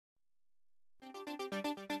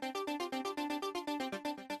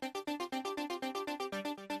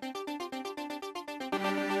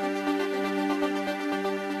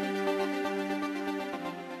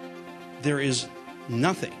There is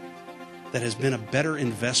nothing that has been a better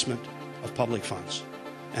investment of public funds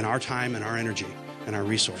and our time and our energy and our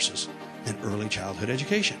resources than early childhood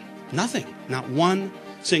education. Nothing, not one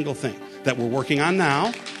single thing that we're working on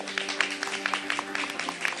now.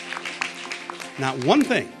 Not one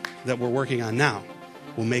thing that we're working on now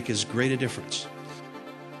will make as great a difference.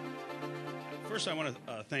 First, I want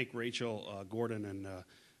to thank Rachel Gordon and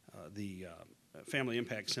the Family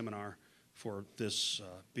Impact Seminar for this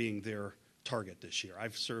being their target this year.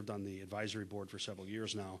 I've served on the advisory board for several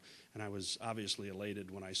years now, and I was obviously elated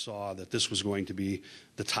when I saw that this was going to be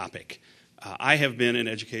the topic. I have been in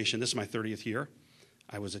education. This is my 30th year.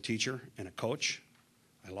 I was a teacher and a coach.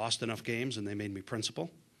 I lost enough games, and they made me principal.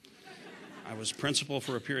 I was principal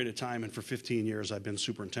for a period of time, and for 15 years I've been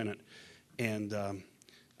superintendent. And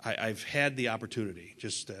I've had the opportunity,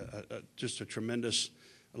 just a tremendous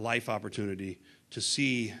life opportunity, to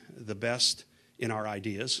see the best in our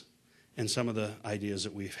ideas and some of the ideas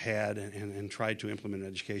that we've had and tried to implement in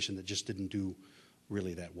education that just didn't do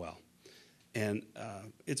really that well. And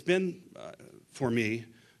it's been, for me,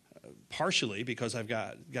 partially because I've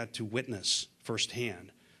got to witness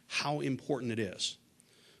firsthand how important it is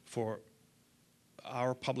for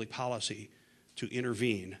our public policy to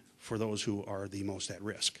intervene for those who are the most at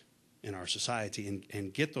risk in our society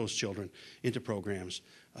and get those children into programs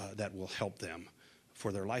that will help them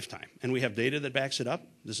for their lifetime. And we have data that backs it up.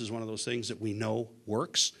 This is one of those things that we know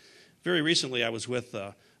works. Very recently, I was with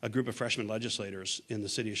a group of freshman legislators in the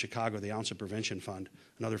city of Chicago, the Ounce of Prevention Fund,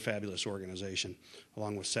 another fabulous organization,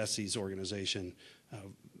 along with Ceci's organization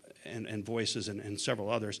and Voices and several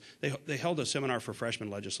others. They held a seminar for freshman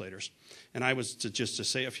legislators. And I was just to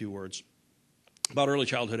say a few words about early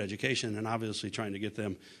childhood education and obviously trying to get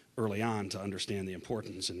them early on to understand the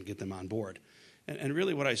importance and get them on board. And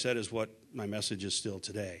really what I said is what my message is still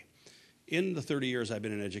today. In the 30 years I've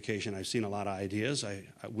been in education, I've seen a lot of ideas.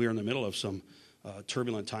 We're in the middle of some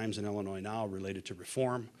turbulent times in Illinois now related to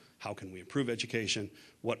reform. How can we improve education?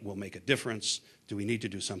 What will make a difference? Do we need to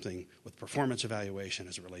do something with performance evaluation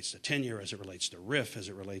as it relates to tenure, as it relates to RIF, as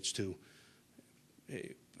it relates to...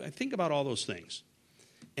 I think about all those things.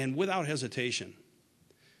 And without hesitation,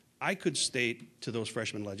 I could state to those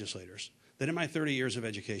freshman legislators that in my 30 years of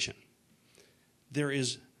education, there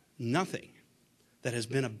is nothing that has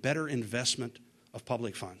been a better investment of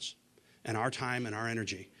public funds and our time and our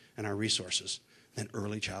energy and our resources than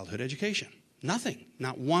early childhood education. Nothing,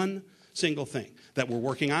 not one single thing that we're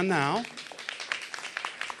working on now.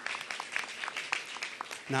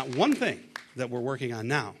 Not one thing that we're working on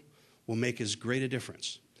now will make as great a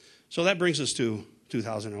difference. So that brings us to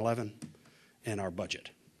 2011 and our budget.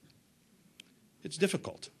 It's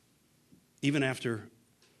difficult, even after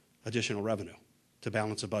additional revenue, to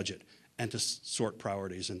balance a budget and to sort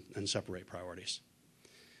priorities and separate priorities.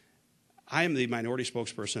 I am the minority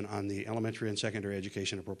spokesperson on the Elementary and Secondary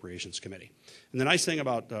Education Appropriations Committee. And the nice thing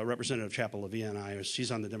about Representative Chappell-Levy and I is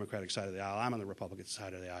she's on the Democratic side of the aisle, I'm on the Republican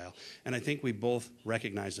side of the aisle, and I think we both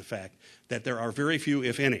recognize the fact that there are very few,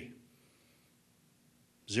 if any,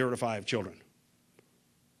 0 to 5 children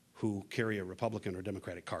who carry a Republican or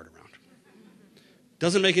Democratic card around.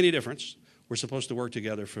 Doesn't make any difference. We're supposed to work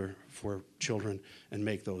together for children and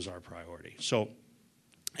make those our priority. So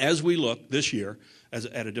as we look this year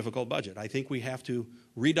at a difficult budget, I think we have to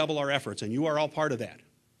redouble our efforts, and you are all part of that.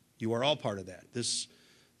 You are all part of that.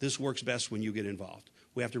 This works best when you get involved.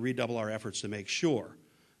 We have to redouble our efforts to make sure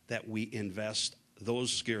that we invest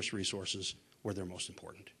those scarce resources where they're most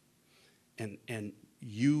important. And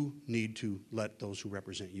you need to let those who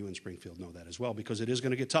represent you in Springfield know that as well, because it is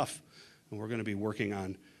going to get tough, and we're going to be working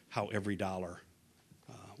on how every dollar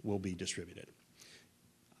will be distributed.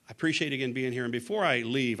 I appreciate, again, being here. And before I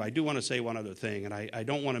leave, I do want to say one other thing, and I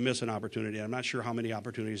don't want to miss an opportunity. I'm not sure how many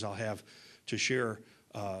opportunities I'll have to share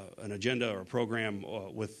an agenda or a program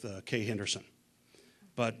with Kay Henderson.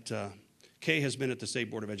 But Kay has been at the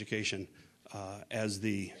State Board of Education as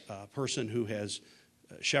the person who has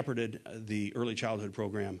shepherded the early childhood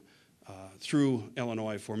program through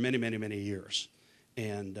Illinois for many, many, many years.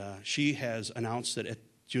 And she has announced that at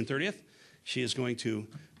June 30th, she is going to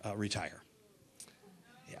retire.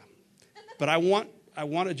 Yeah. But I want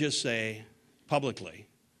to just say publicly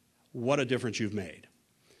what a difference you've made.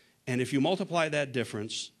 And if you multiply that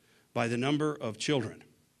difference by the number of children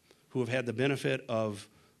who have had the benefit of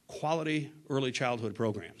quality early childhood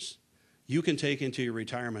programs, you can take into your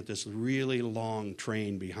retirement this really long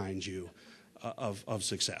train behind you of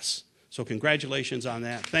success. So congratulations on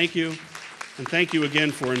that. Thank you. And thank you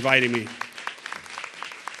again for inviting me.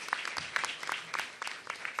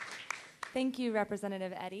 Thank you,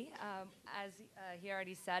 Representative Eddy. As he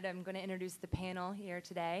already said, I'm going to introduce the panel here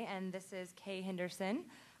today, and this is Kay Henderson,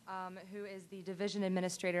 who is the Division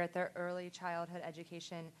Administrator at the Early Childhood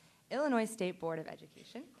Education, Illinois State Board of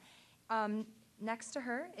Education. Next to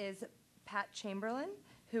her is Pat Chamberlain,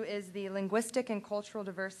 who is the Linguistic and Cultural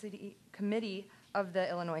Diversity Committee of the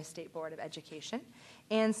Illinois State Board of Education,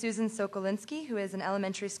 and Susan Sokolinski, who is an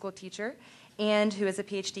elementary school teacher and who is a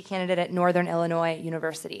PhD candidate at Northern Illinois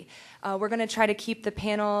University. We're going to try to keep the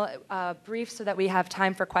panel brief so that we have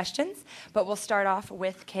time for questions, but we'll start off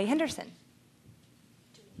with Kay Henderson.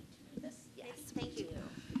 Do we need to do this? Yes, thank you.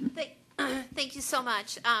 Thank you so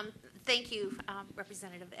much. Thank you,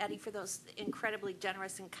 Representative Eddy, for those incredibly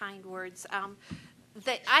generous and kind words.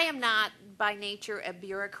 I am not, by nature, a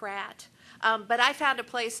bureaucrat. But I found a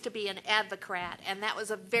place to be an advocrat, and that was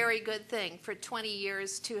a very good thing for 20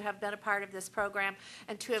 years to have been a part of this program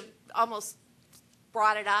and to have almost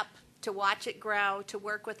brought it up, to watch it grow, to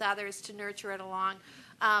work with others, to nurture it along,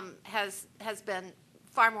 has been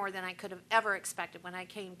far more than I could have ever expected when I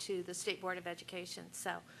came to the State Board of Education.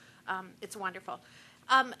 So it's wonderful.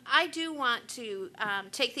 I do want to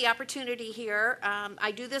take the opportunity here.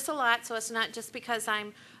 I do this a lot, so it's not just because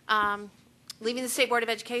I'm leaving the State Board of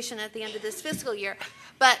Education at the end of this fiscal year.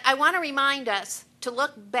 But I want to remind us to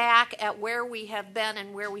look back at where we have been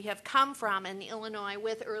and where we have come from in Illinois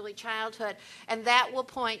with early childhood. And that will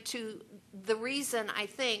point to the reason, I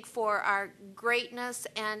think, for our greatness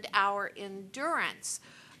and our endurance.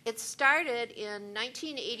 It started in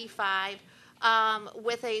 1985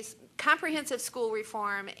 with a comprehensive school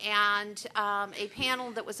reform and a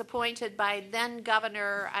panel that was appointed by then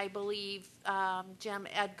Governor, I believe, Jim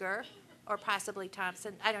Edgar, or possibly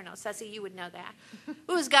Thompson. I don't know. Ceci, you would know that.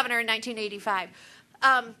 Who was governor in 1985?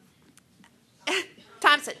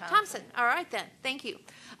 Thompson. All right, then. Thank you.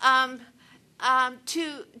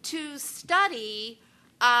 To study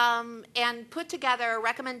and put together a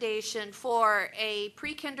recommendation for a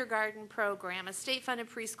pre-kindergarten program, a state-funded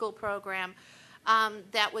preschool program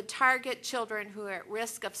that would target children who are at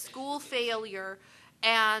risk of school failure.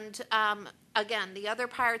 And again, the other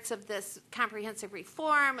parts of this comprehensive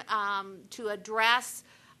reform to address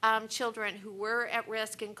children who were at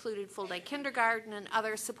risk included full-day kindergarten and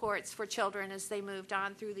other supports for children as they moved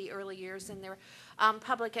on through the early years in their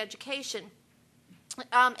public education.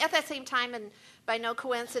 At that same time, and by no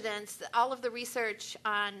coincidence, all of the research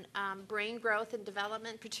on brain growth and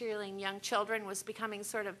development, particularly in young children, was becoming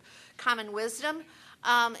sort of common wisdom.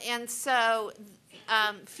 And so,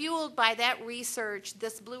 fueled by that research,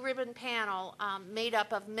 this Blue Ribbon panel, made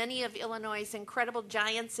up of many of Illinois' incredible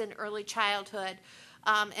giants in early childhood,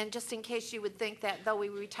 and just in case you would think that though we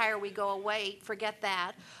retire, we go away, forget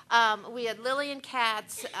that. We had Lillian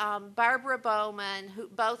Katz, Barbara Bowman,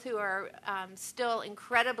 both who are still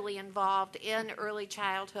incredibly involved in early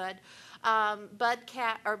childhood. Bud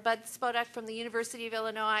Spodek from the University of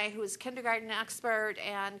Illinois, who is a kindergarten expert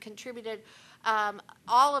and contributed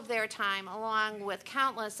all of their time, along with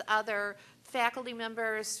countless other faculty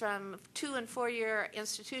members from 2- and 4-year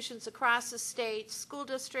institutions across the state, school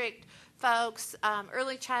district folks,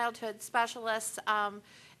 early childhood specialists,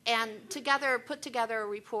 and put together a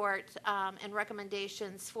report and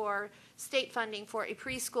recommendations for state funding for a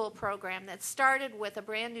preschool program that started with a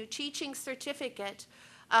brand new teaching certificate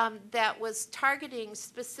that was targeting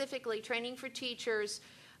specifically training for teachers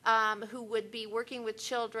who would be working with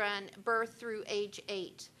children birth through age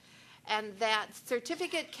 8. And that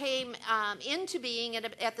certificate came into being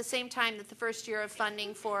at the same time that the first year of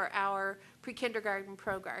funding for our pre-kindergarten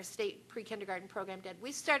program, our state pre-kindergarten program did.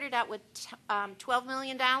 We started out with $12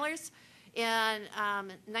 million in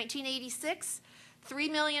 1986.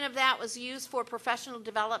 $3 million of that was used for professional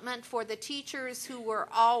development for the teachers who were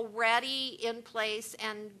already in place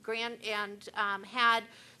and had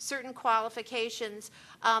certain qualifications,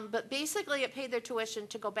 but basically it paid their tuition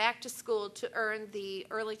to go back to school to earn the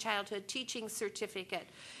early childhood teaching certificate.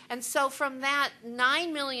 And so from that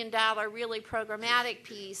 $9 million really programmatic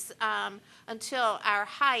piece until our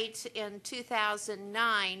height in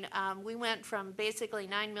 2009, we went from basically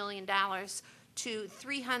 $9 million to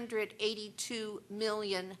 $382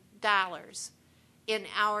 million in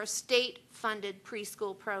our state-funded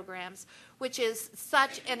preschool programs, which is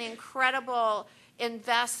such an incredible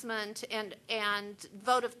investment and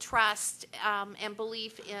vote of trust and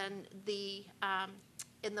belief in the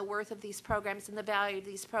worth of these programs and the value of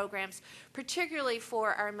these programs, particularly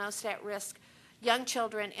for our most at-risk young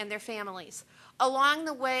children and their families. Along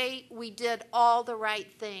the way, we did all the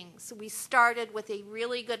right things. We started with a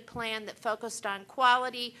really good plan that focused on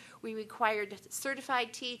quality. We required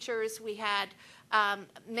certified teachers. We had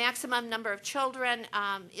maximum number of children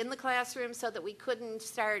in the classroom so that we couldn't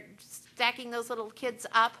start stacking those little kids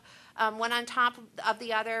up one on top of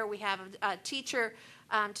the other. We have a teacher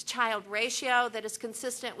to child ratio that is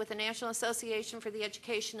consistent with the National Association for the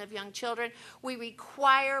Education of Young Children. We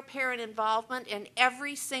require parent involvement in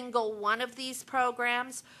every single one of these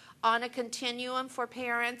programs on a continuum for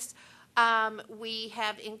parents. We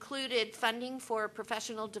have included funding for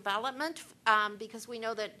professional development because we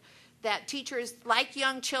know that teachers, like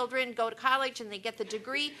young children, go to college and they get the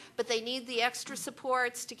degree, but they need the extra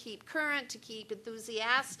supports to keep current, to keep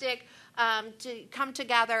enthusiastic, to come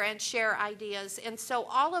together and share ideas. And so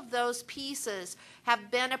all of those pieces have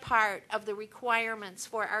been a part of the requirements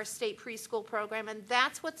for our state preschool program, and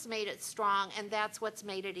that's what's made it strong, and that's what's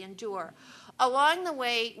made it endure. Along the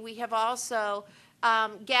way, we have also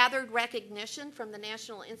gathered recognition from the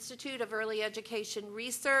National Institute of Early Education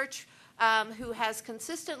Research, who has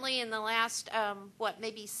consistently in the last,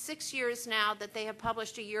 maybe 6 years now, that they have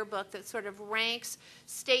published a yearbook that sort of ranks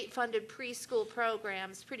state-funded preschool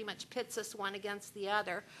programs, pretty much pits us one against the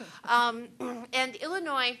other. And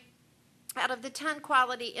Illinois, out of the 10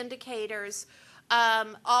 quality indicators,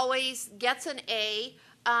 always gets an A.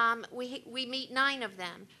 We meet 9 of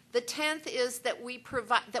them. The 10th is that we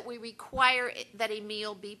require that a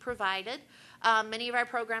meal be provided. Many of our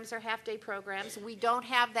programs are half-day programs. We don't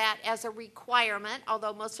have that as a requirement,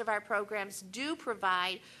 although most of our programs do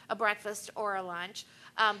provide a breakfast or a lunch.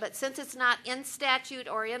 But since it's not in statute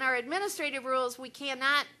or in our administrative rules, we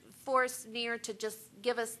cannot force NEAR to just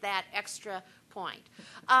give us that extra point.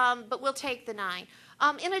 But we'll take the 9.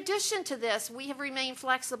 In addition to this, we have remained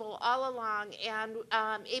flexible all along and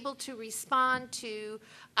able to respond to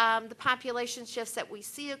the population shifts that we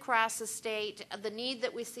see across the state, the need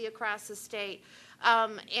that we see across the state.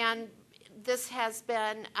 And this has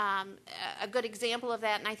been a good example of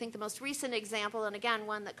that, and I think the most recent example, and again,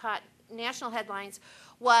 one that caught national headlines,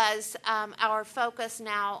 was our focus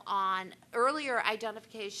now on earlier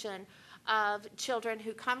identification of children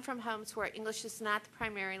who come from homes where English is not the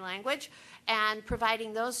primary language, and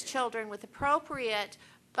providing those children with appropriate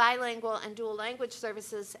bilingual and dual language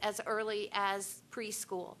services as early as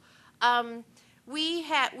preschool.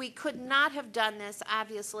 We could not have done this,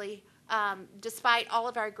 obviously, despite all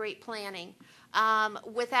of our great planning,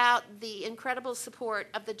 without the incredible support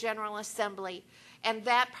of the General Assembly. And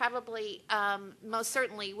that probably, most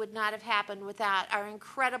certainly, would not have happened without our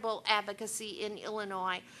incredible advocacy in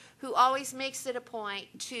Illinois, who always makes it a point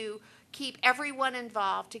to keep everyone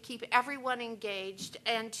involved, to keep everyone engaged,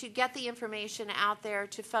 and to get the information out there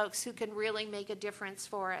to folks who can really make a difference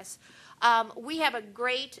for us. We have a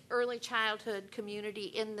great early childhood community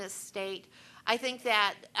in this state. I think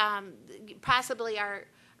that possibly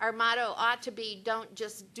our motto ought to be, don't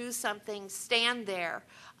just do something, stand there,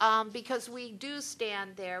 because we do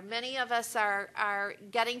stand there. Many of us are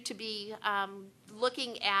getting to be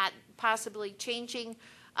looking at possibly changing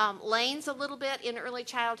lanes a little bit in early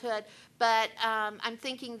childhood, but I'm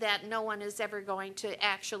thinking that no one is ever going to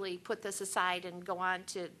actually put this aside and go on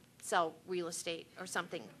to sell real estate or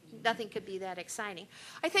something. Nothing could be that exciting.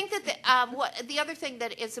 I think that the other thing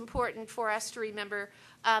that is important for us to remember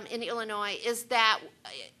in Illinois is that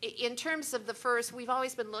in terms of the first, we've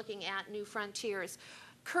always been looking at new frontiers.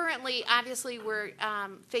 Currently, obviously, we're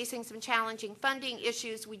facing some challenging funding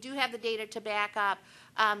issues. We do have the data to back up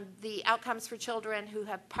the outcomes for children who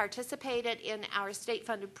have participated in our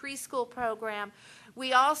state-funded preschool program.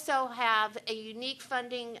 We also have a unique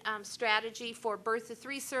funding strategy for birth to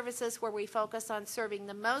 3 services, where we focus on serving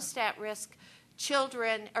the most at-risk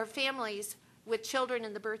children or families with children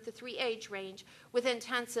in the birth to 3 age range with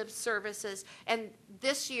intensive services. And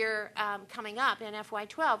this year, coming up in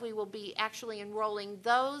FY12, we will be actually enrolling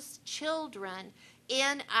those children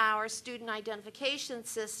in our student identification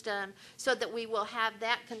system so that we will have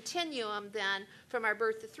that continuum then from our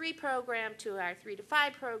birth to 3 program to our 3 to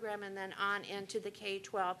 5 program and then on into the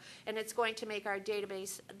K-12. And it's going to make our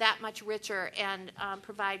database that much richer and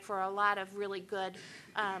provide for a lot of really good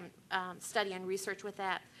study and research with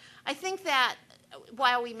that. I think that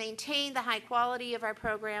while we maintain the high quality of our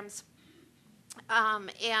programs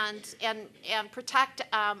and protect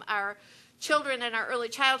our children in our early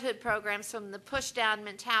childhood programs from the push-down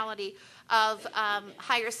mentality of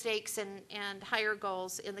higher stakes and higher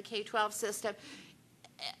goals in the K-12 system,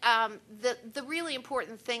 the really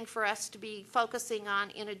important thing for us to be focusing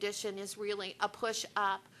on, in addition, is really a push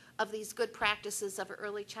up of these good practices of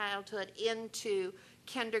early childhood into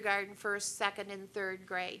kindergarten, 1st, 2nd, and 3rd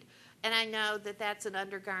grade. And I know that that's an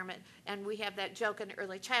undergarment, and we have that joke in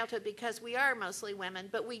early childhood because we are mostly women,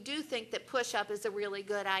 but we do think that push-up is a really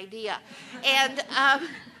good idea. And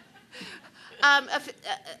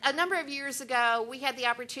a number of years ago, we had the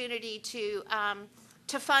opportunity to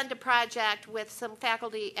fund a project with some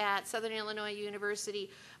faculty at Southern Illinois University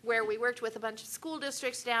where we worked with a bunch of school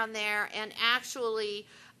districts down there and actually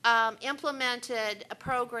implemented a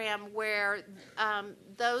program where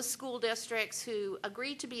those school districts who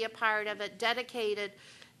agreed to be a part of it dedicated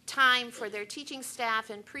time for their teaching staff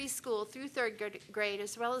in preschool through third grade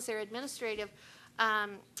as well as their administrative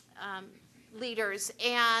leaders,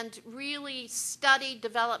 and really studied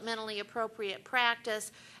developmentally appropriate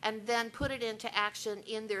practice and then put it into action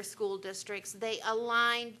in their school districts. They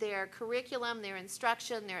aligned their curriculum, their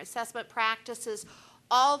instruction, their assessment practices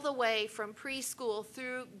all the way from preschool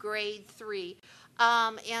through grade 3.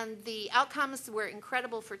 And the outcomes were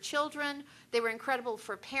incredible for children. They were incredible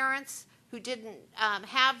for parents who didn't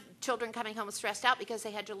have children coming home stressed out because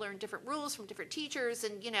they had to learn different rules from different teachers,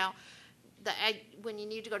 and when you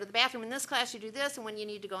need to go to the bathroom in this class, you do this, and when you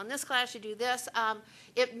need to go in this class, you do this.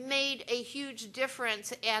 It made a huge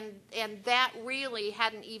difference, and that really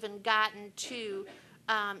hadn't even gotten to,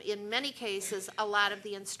 in many cases, a lot of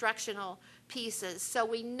the instructional pieces. So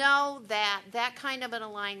we know that that kind of an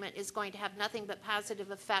alignment is going to have nothing but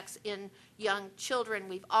positive effects in young children.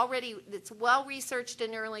 It's well researched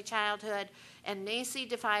in early childhood, and NACE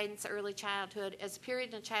defines early childhood as a period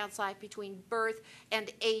in a child's life between birth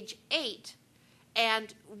and age 8.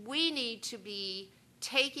 And we need to be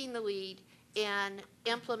taking the lead in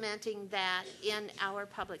implementing that in our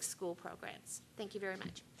public school programs. Thank you very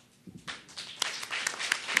much.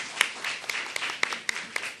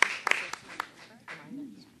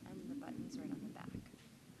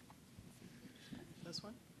 This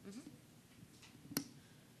one? Mm-hmm.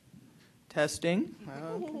 Testing.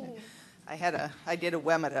 Okay. I did a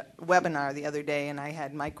webinar the other day, and I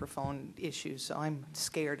had microphone issues, so I'm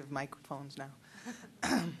scared of microphones now.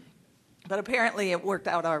 But apparently it worked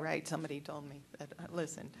out all right. Somebody told me that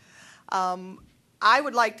listened.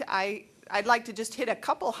 I'd like to just hit a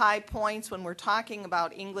couple high points when we're talking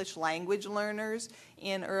about English language learners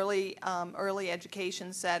in early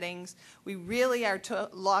education settings. We really are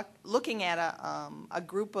looking at a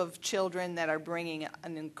group of children that are bringing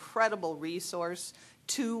an incredible resource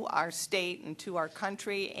to our state and to our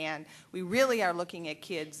country, and we really are looking at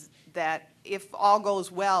kids that, if all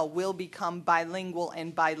goes well, will become bilingual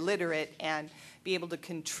and biliterate and be able to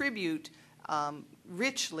contribute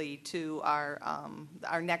richly to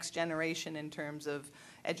our next generation in terms of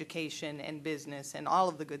education and business and all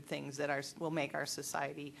of the good things that will make our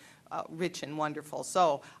society rich and wonderful.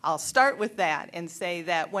 So I'll start with that and say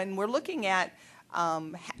that when we're looking at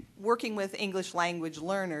working with English language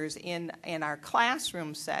learners in our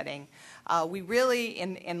classroom setting, we really,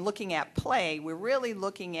 in looking at play, we're really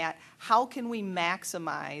looking at how can we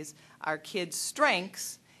maximize our kids'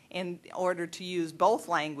 strengths in order to use both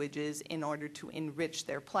languages in order to enrich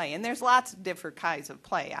their play. And there's lots of different kinds of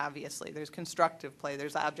play, obviously. There's constructive play,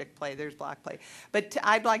 there's object play, there's block play. But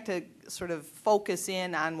I'd like to sort of focus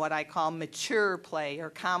in on what I call mature play or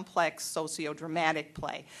complex sociodramatic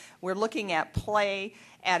play. We're looking at play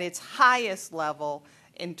at its highest level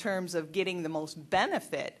in terms of getting the most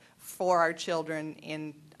benefit for our children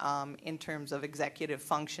in terms of executive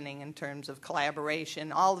functioning, in terms of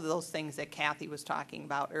collaboration, all of those things that Kathy was talking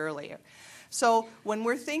about earlier. So when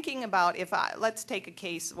we're thinking about, let's take a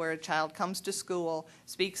case where a child comes to school,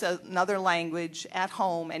 speaks another language at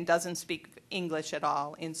home, and doesn't speak English at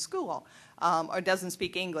all in school, or doesn't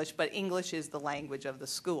speak English, but English is the language of the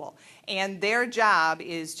school. And their job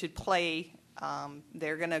is to play,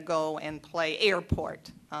 they're going to go and play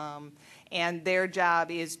airport, and their job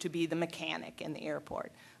is to be the mechanic in the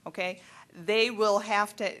airport. Okay, they will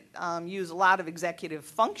have to use a lot of executive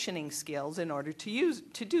functioning skills in order to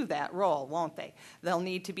do that role, won't they? They'll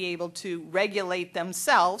need to be able to regulate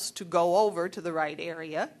themselves to go over to the right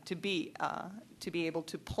area to be able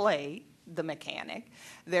to play the mechanic.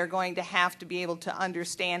 They're going to have to be able to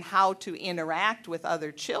understand how to interact with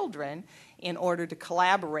other children in order to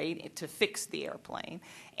collaborate to fix the airplane.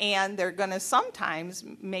 And they're going to sometimes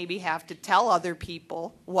maybe have to tell other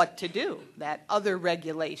people what to do, that other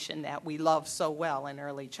regulation that we love so well in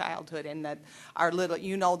early childhood, and that our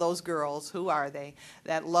little, those girls, who are they,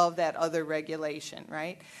 that love that other regulation,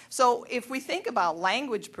 right? So if we think about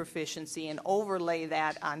language proficiency and overlay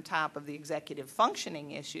that on top of the executive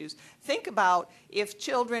functioning issues, think about if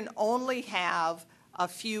children only have a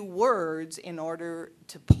few words in order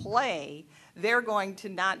to play, they're going to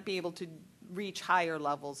not be able to reach higher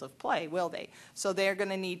levels of play, will they? So they're going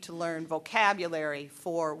to need to learn vocabulary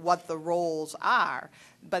for what the roles are,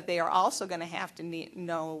 but they are also going to have to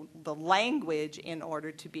know the language in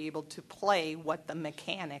order to be able to play what the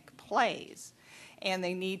mechanic plays. And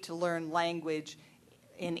they need to learn language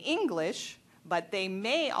in English, but they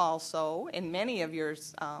may also, in many of your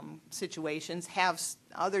situations, have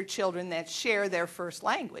other children that share their first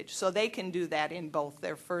language. So they can do that in both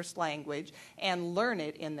their first language and learn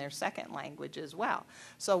it in their second language as well.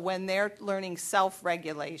 So when they're learning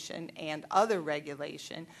self-regulation and other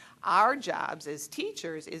regulation, our jobs as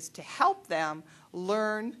teachers is to help them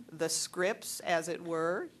learn the scripts, as it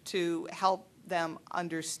were, to help them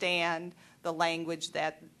understand the language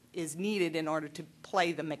that is needed in order to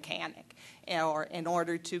play the mechanic, or in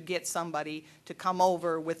order to get somebody to come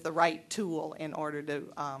over with the right tool in order to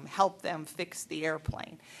help them fix the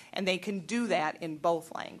airplane. And they can do that in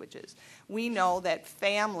both languages. We know that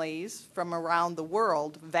families from around the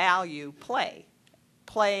world value play.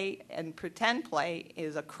 Play and pretend play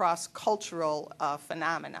is a cross-cultural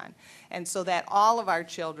phenomenon. And so that all of our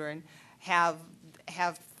children have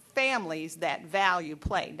families that value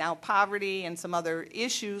play. Now, poverty and some other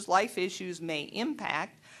issues, life issues, may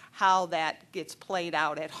impact how that gets played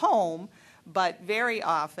out at home, but very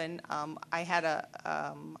often, I had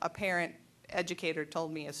a parent educator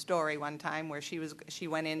told me a story one time where she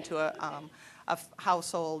went into a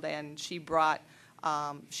household and she brought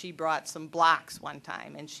some blocks one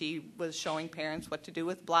time, and she was showing parents what to do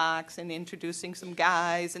with blocks and introducing some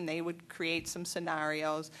guys, and they would create some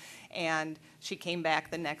scenarios. And she came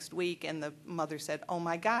back the next week, and the mother said, oh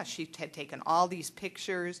my gosh, she had taken all these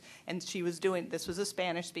pictures, and she was doing, this was a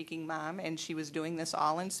Spanish-speaking mom, and she was doing this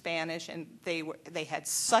all in Spanish, and they had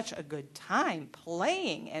such a good time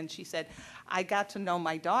playing. And she said, I got to know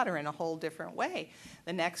my daughter in a whole different way.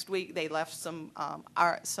 The next week, they left some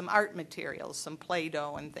art materials, some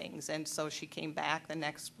Play-Doh and things, and so she came back the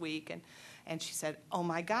next week, and she said, oh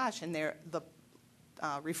my gosh, and the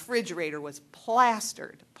refrigerator was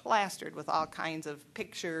plastered with all kinds of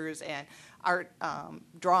pictures and art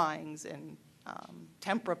drawings and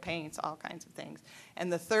tempera paints, all kinds of things.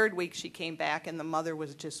 And the third week she came back and the mother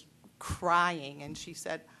was just crying, and she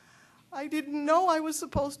said, I didn't know I was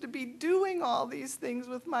supposed to be doing all these things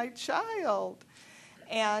with my child.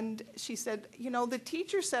 And she said, you know, the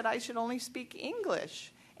teacher said I should only speak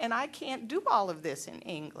English, and I can't do all of this in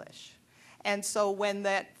English. And so when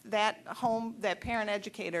that parent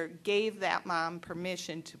educator gave that mom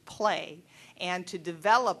permission to play and to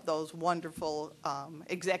develop those wonderful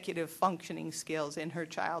executive functioning skills in her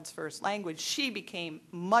child's first language, she became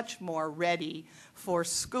much more ready for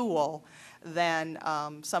school than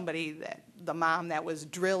the mom that was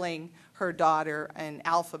drilling her daughter in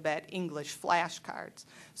alphabet English flashcards.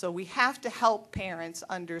 So we have to help parents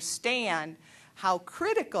understand how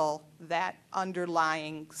critical that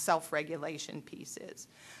underlying self-regulation piece is.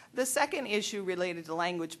 The second issue related to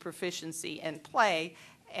language proficiency and play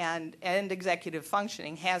and executive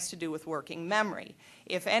functioning has to do with working memory.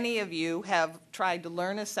 If any of you have tried to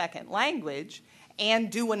learn a second language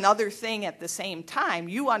and do another thing at the same time,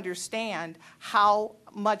 you understand how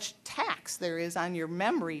much tax there is on your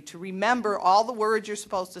memory to remember all the words you're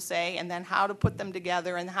supposed to say and then how to put them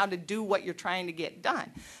together and how to do what you're trying to get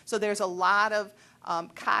done. So there's a lot of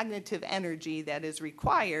cognitive energy that is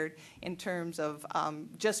required in terms of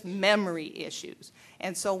just memory issues.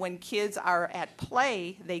 And so when kids are at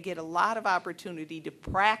play, they get a lot of opportunity to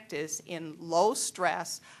practice in low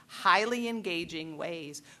stress, highly engaging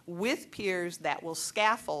ways with peers that will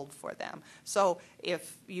scaffold for them. So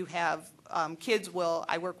if you have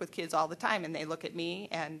I work with kids all the time, and they look at me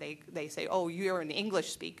and they say, oh, you're an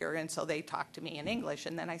English speaker, and so they talk to me in English.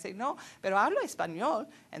 And then I say, no, pero hablo español.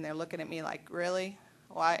 And they're looking at me like, really?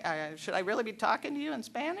 Why, should I really be talking to you in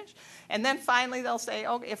Spanish? And then finally they'll say,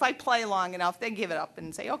 oh, if I play long enough, they give it up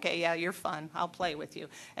and say, okay, yeah, you're fun, I'll play with you.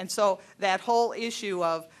 And so that whole issue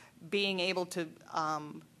of being able to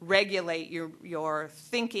regulate your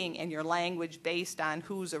thinking and your language based on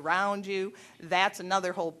who's around you, that's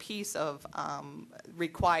another whole piece of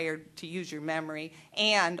required to use your memory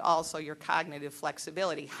and also your cognitive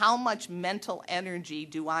flexibility. How much mental energy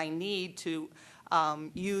do I need to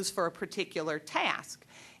use for a particular task?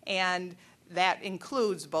 And that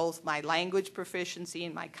includes both my language proficiency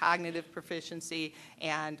and my cognitive proficiency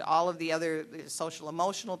and all of the other social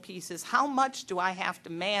emotional pieces. How much do I have to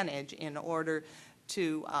manage in order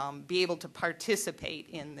to be able to participate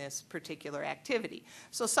in this particular activity?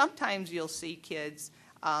 So sometimes you'll see kids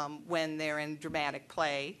when they're in dramatic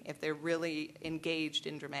play, if they're really engaged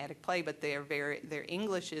in dramatic play, but their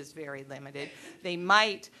English is very limited, they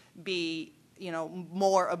might be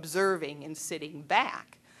more observing and sitting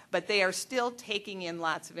back. But they are still taking in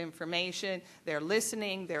lots of information, they're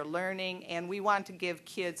listening, they're learning, and we want to give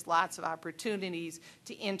kids lots of opportunities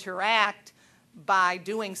to interact by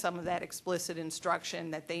doing some of that explicit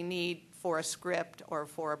instruction that they need for a script or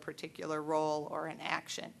for a particular role or an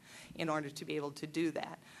action in order to be able to do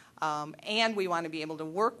that. And we want to be able to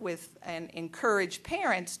work with and encourage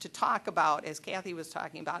parents to talk about, as Kathy was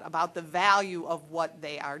talking about the value of what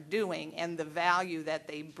they are doing and the value that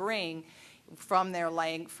they bring from their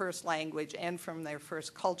first language and from their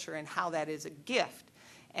first culture, and how that is a gift,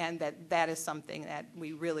 and that is something that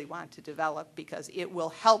we really want to develop because it will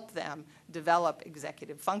help them develop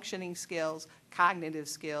executive functioning skills, cognitive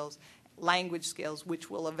skills, language skills, which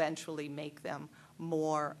will eventually make them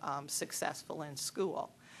more successful in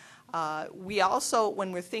school. We also,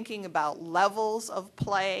 when we're thinking about levels of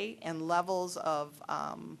play and levels of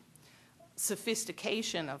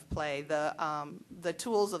sophistication of play, the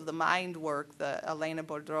tools of the mind work, the Elena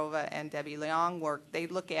Bodrova and Debbie Leong work, they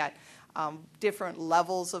look at different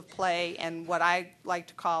levels of play, and what I like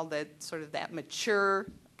to call that mature,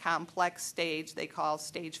 complex stage, they call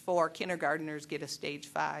stage 4. Kindergartners get a stage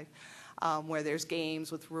 5, where there's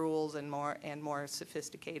games with rules and more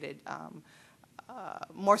sophisticated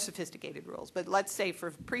rules. But let's say for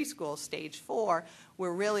preschool, stage 4,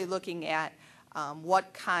 we're really looking at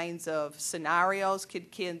what kinds of scenarios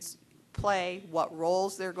could kids play, what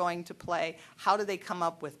roles they're going to play, how do they come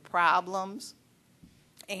up with problems,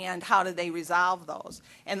 and how do they resolve those.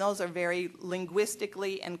 And those are very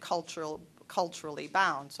linguistically and culturally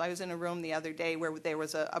bound. So I was in a room the other day where there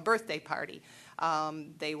was a birthday party.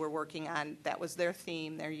 They were working on, that was their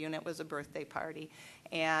theme, their unit was a birthday party.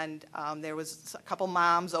 And there was a couple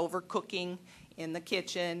moms over cooking in the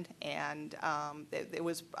kitchen, and it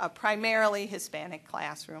was a primarily Hispanic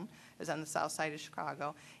classroom. It was on the south side of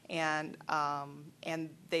Chicago, and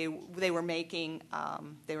they were making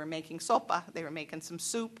sopa. They were making some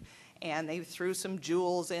soup, and they threw some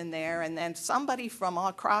jewels in there. And then somebody from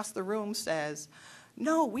across the room says,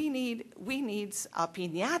 "No, we need a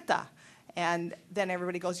piñata." And then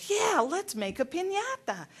everybody goes, "Yeah, let's make a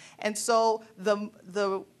piñata." And so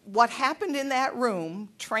what happened in that room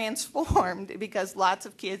transformed because lots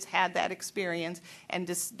of kids had that experience, and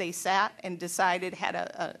they sat and decided, had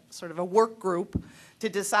a sort of a work group to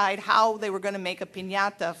decide how they were going to make a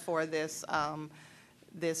piñata for this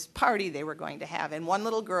party they were going to have. And one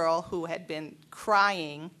little girl who had been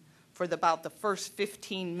crying for about the first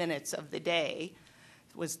 15 minutes of the day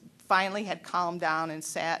finally had calmed down and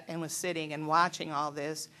sat and was sitting and watching all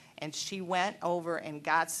this, and she went over and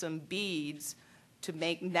got some beads to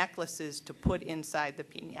make necklaces to put inside the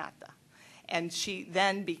piñata. And she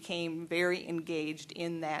then became very engaged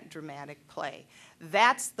in that dramatic play.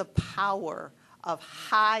 That's the power of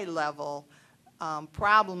high-level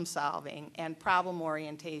problem solving and problem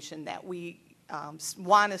orientation that we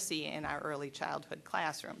want to see in our early childhood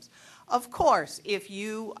classrooms. Of course, if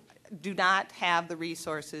you do not have the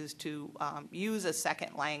resources to use a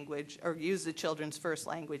second language or use the children's first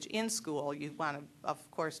language in school, you want to, of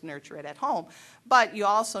course, nurture it at home. But you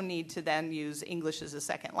also need to then use English as a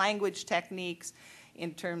second language techniques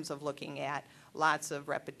in terms of looking at lots of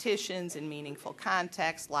repetitions in meaningful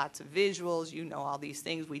context, lots of visuals. You know all these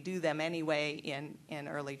things. We do them anyway in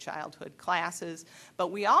early childhood classes. But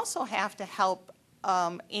we also have to help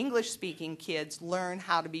English-speaking kids learn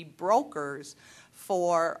how to be brokers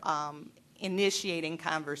for initiating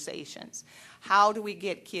conversations. How do we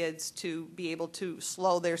get kids to be able to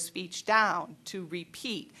slow their speech down, to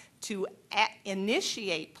repeat, to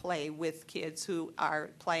initiate play with kids who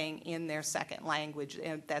are playing in their second language,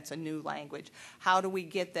 and that's a new language? How do we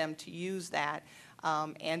get them to use that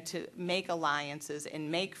and to make alliances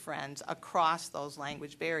and make friends across those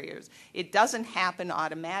language barriers? It doesn't happen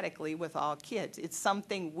automatically with all kids. It's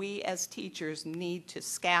something we as teachers need to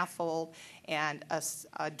scaffold and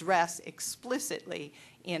address explicitly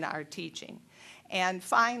in our teaching. And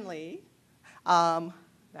finally, I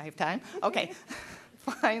have time? Okay.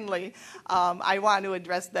 Finally, I want to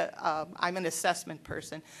address I'm an assessment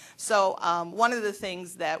person. So one of the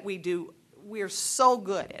things that we do, we're so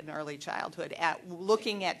good in early childhood at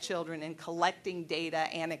looking at children and collecting data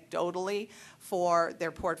anecdotally for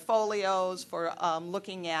their portfolios, for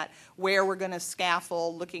looking at where we're going to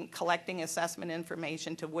scaffold, collecting assessment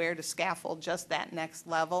information to where to scaffold just that next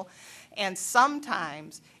level. And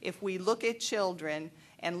sometimes if we look at children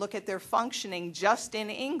and look at their functioning just in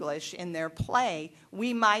English, in their play,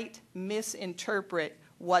 we might misinterpret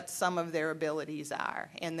what some of their abilities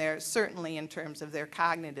are, and they're certainly in terms of their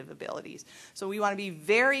cognitive abilities. So we want to be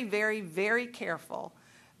very, very, very careful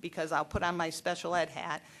because I'll put on my special ed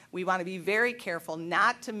hat, we want to be very careful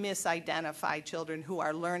not to misidentify children who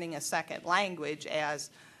are learning a second language as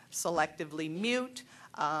selectively mute,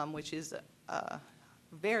 which is a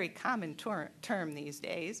very common term these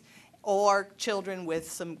days, or children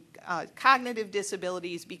with some cognitive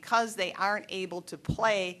disabilities because they aren't able to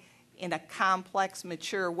play in a complex,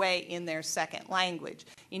 mature way in their second language.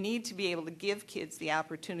 You need to be able to give kids the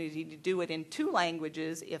opportunity to do it in 2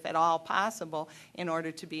 languages, if at all possible, in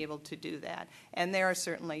order to be able to do that. And there are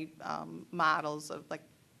certainly models of, like,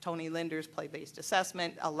 Tony Linder's play-based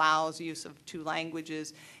assessment allows use of 2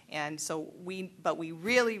 languages, and so but we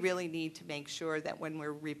really, really need to make sure that when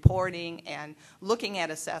we're reporting and looking at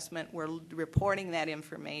assessment, we're reporting that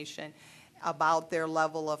information about their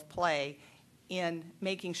level of play in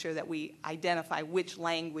making sure that we identify which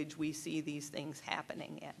language we see these things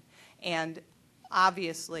happening in. And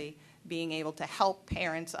obviously, being able to help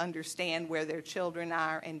parents understand where their children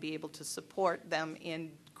are and be able to support them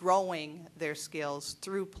in growing their skills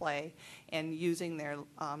through play and using their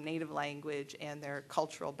native language and their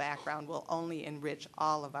cultural background will only enrich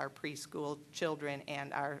all of our preschool children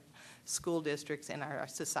and our school districts and our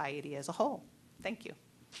society as a whole. Thank you.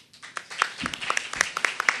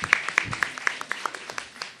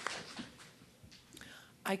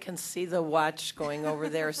 I can see the watch going over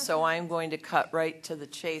there, so I'm going to cut right to the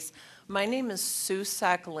chase. My name is Sue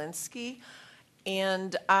Sokolinski,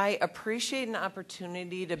 and I appreciate an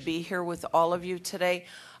opportunity to be here with all of you today.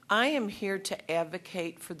 I am here to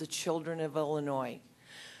advocate for the children of Illinois,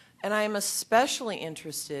 and I am especially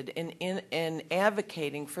interested in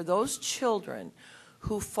advocating for those children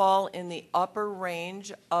who fall in the upper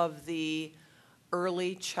range of the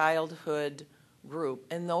early childhood group,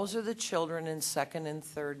 and those are the children in 2nd and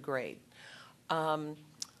 3rd grade.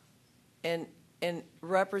 And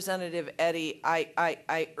Representative Eddy,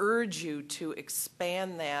 I urge you to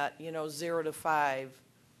expand that, 0 to 5,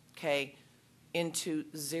 okay, into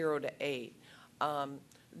 0 to 8.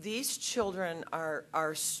 These children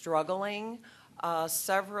are struggling.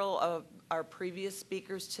 Several of our previous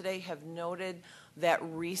speakers today have noted that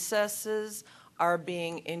recesses are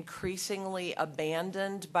being increasingly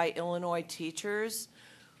abandoned by Illinois teachers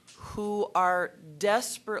who are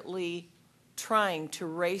desperately trying to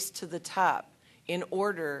race to the top in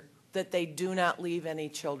order that they do not leave any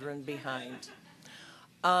children behind.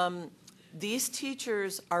 These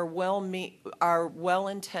teachers are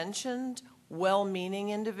well-intentioned, well-meaning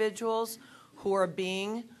individuals who are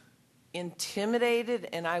being intimidated,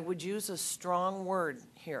 and I would use a strong word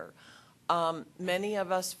here. Many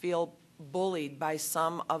of us feel bullied by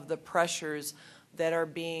some of the pressures that are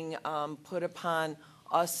being put upon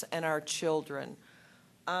us and our children.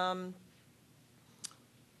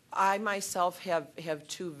 I myself have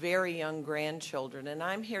 2 very young grandchildren, and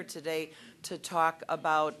I'm here today to talk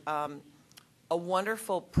about a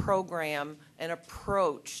wonderful program and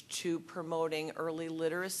approach to promoting early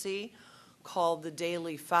literacy called the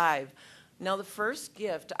Daily 5. Now, the first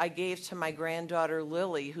gift I gave to my granddaughter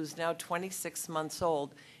Lily, who's now 26 months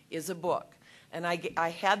old, is a book. And I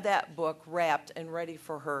had that book wrapped and ready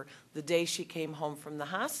for her the day she came home from the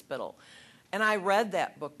hospital. And I read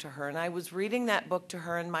that book to her, and I was reading that book to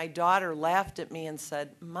her, and my daughter laughed at me and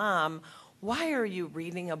said, "Mom, why are you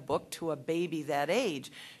reading a book to a baby that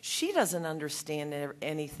age? She doesn't understand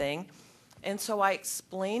anything." And so I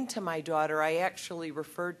explained to my daughter, I actually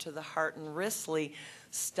referred to the Hart and Risley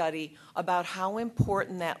study about how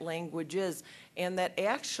important that language is, and that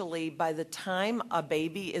actually by the time a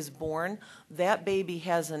baby is born, that baby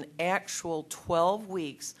has an actual 12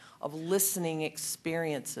 weeks of listening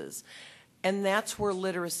experiences. And that's where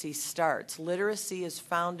literacy starts. Literacy is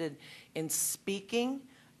founded in speaking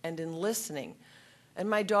and in listening. And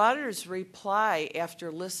my daughter's reply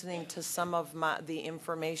after listening to some of the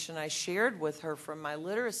information I shared with her from my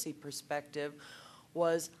literacy perspective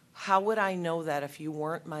was, "How would I know that if you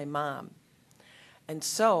weren't my mom?" And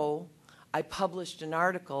so I published an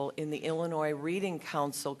article in the Illinois Reading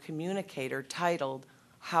Council Communicator titled,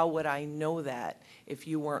 "How Would I Know That If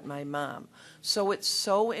You Weren't My Mom?" So it's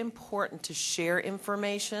so important to share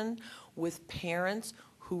information with parents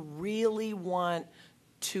who really want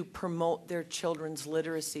to promote their children's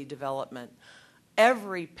literacy development.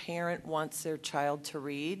 Every parent wants their child to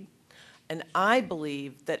read, and I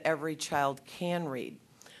believe that every child can read.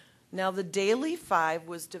 Now, the Daily 5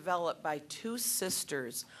 was developed by 2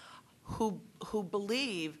 sisters who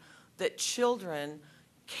believe that children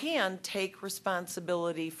can take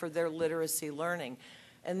responsibility for their literacy learning.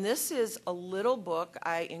 And this is a little book.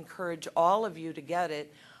 I encourage all of you to get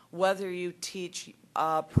it, whether you teach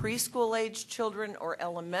preschool-age children or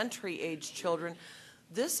elementary-age children.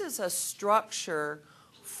 This is a structure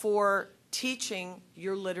for teaching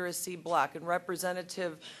your literacy block. And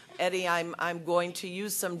Representative Eddie, I'm going to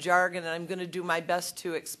use some jargon, and I'm going to do my best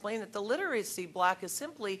to explain it. The literacy block is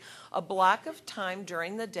simply a block of time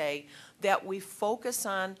during the day that we focus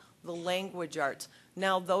on the language arts.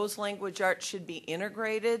 Now, those language arts should be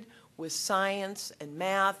integrated with science and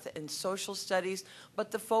math and social studies, but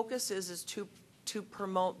the focus is to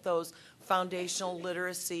promote those foundational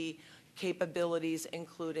literacy capabilities,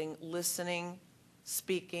 including listening,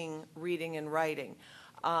 speaking, reading, and writing.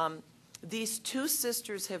 These two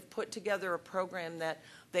sisters have put together a program that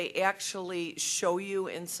they actually show you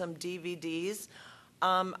in some DVDs.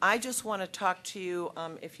 I just want to talk to you,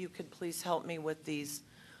 if you could please help me with these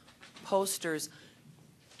posters.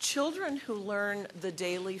 Children who learn the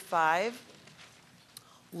Daily Five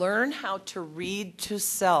learn how to read to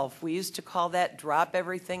self. We used to call that drop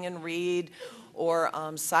everything and read, or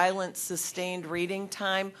silent, sustained reading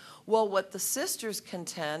time. Well, what the sisters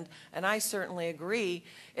contend, and I certainly agree,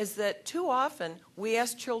 is that too often we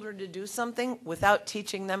ask children to do something without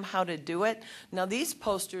teaching them how to do it. Now, these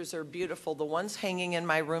posters are beautiful. The ones hanging in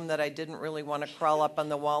my room that I didn't really want to crawl up on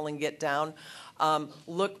the wall and get down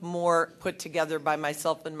look more put together by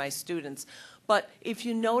myself and my students. But if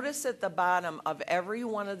you notice at the bottom of every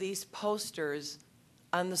one of these posters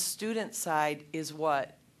on the student side is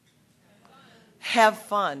what? Have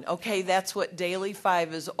fun. Okay, that's what Daily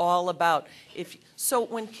Five is all about. So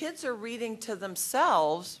when kids are reading to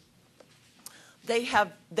themselves, they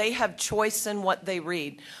have choice in what they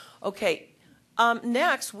read. Okay,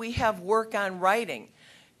 next we have work on writing.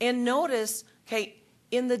 And notice, okay,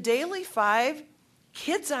 in the Daily Five,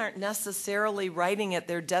 kids aren't necessarily writing at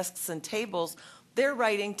their desks and tables. They're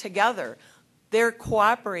writing together. They're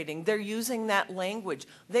cooperating. They're using that language.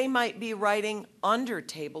 They might be writing under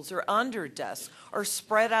tables or under desks or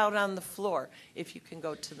spread out on the floor. If you can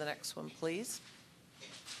go to the next one, please.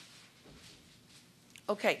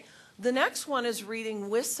 Okay, the next one is reading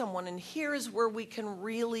with someone, and here is where we can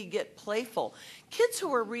really get playful. Kids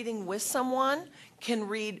who are reading with someone can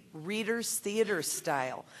read reader's theater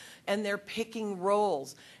style, and they're picking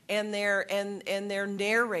roles, and they're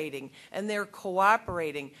narrating, and they're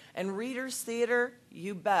cooperating. And reader's theater,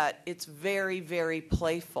 you bet, it's very, very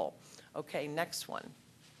playful. Okay, next one.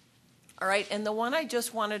 All right, and the one I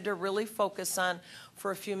just wanted to really focus on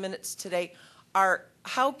for a few minutes today are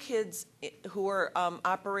how kids who are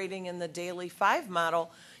operating in the Daily Five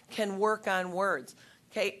model can work on words.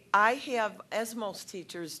 Okay, I have, as most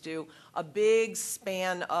teachers do, a big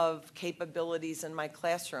span of capabilities in my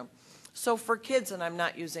classroom. So for kids, and I'm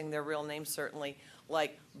not using their real names certainly,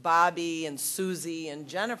 like Bobby and Susie and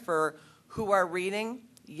Jennifer, who are reading,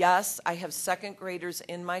 yes, I have second graders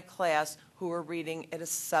in my class who are reading at a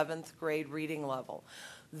 7th grade reading level.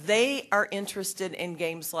 They are interested in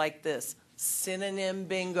games like this, synonym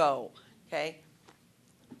bingo, okay?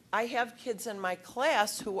 I have kids in my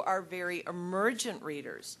class who are very emergent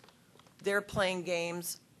readers. They're playing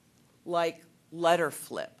games like letter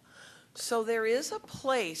flip. So there is a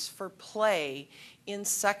place for play in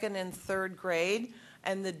 2nd and 3rd grade,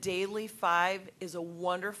 and the Daily Five is a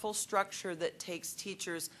wonderful structure that takes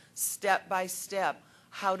teachers step by step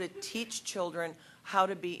how to teach children how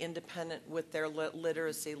to be independent with their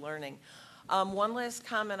literacy learning. One last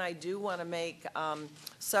comment I do want to make.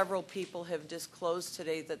 Several people have disclosed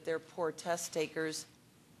today that they're poor test takers.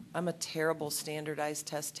 I'm a terrible standardized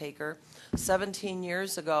test taker. 17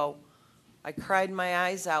 years ago, I cried my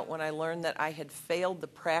eyes out when I learned that I had failed the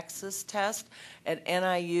praxis test at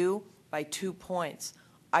NIU by 2 points.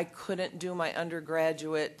 I couldn't do my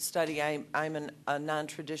undergraduate study. I'm a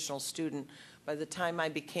non-traditional student. By the time I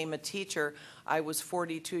became a teacher, I was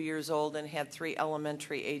 42 years old and had 3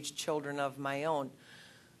 elementary-aged children of my own.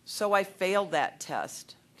 So I failed that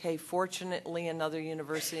test. Okay, fortunately, another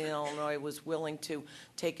university in Illinois was willing to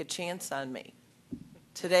take a chance on me.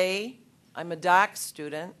 Today, I'm a doc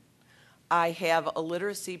student. I have a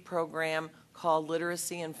literacy program called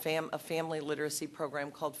a family literacy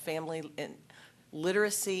program called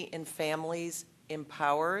Literacy in Families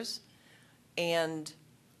Empowers, and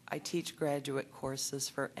I teach graduate courses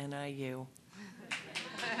for NIU.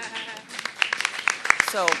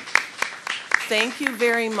 So thank you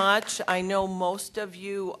very much. I know most of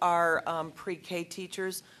you are pre-K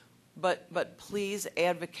teachers, but please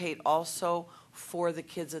advocate also for the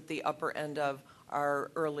kids at the upper end of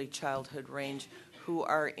our early childhood range who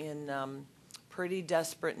are in pretty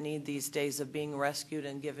desperate need these days of being rescued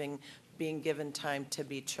and being given time to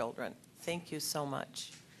be children. Thank you so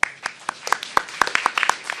much.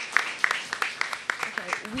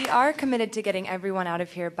 We are committed to getting everyone out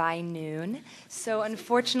of here by noon. So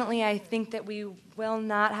unfortunately, I think that we will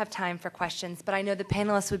not have time for questions, but I know the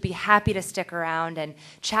panelists would be happy to stick around and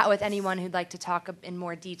chat with anyone who'd like to talk in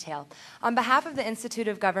more detail. On behalf of the Institute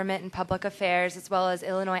of Government and Public Affairs, as well as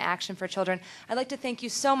Illinois Action for Children, I'd like to thank you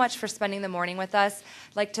so much for spending the morning with us.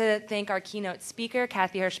 I'd like to thank our keynote speaker,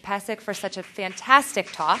 Kathy Hirsch-Pasek, for such a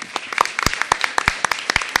fantastic talk,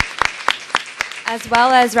 as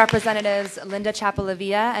well as Representatives Linda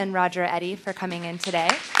Chapalavia and Roger Eddy for coming in today.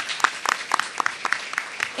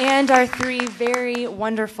 And our three very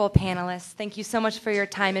wonderful panelists. Thank you so much for your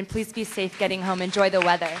time, and please be safe getting home. Enjoy the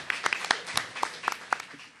weather.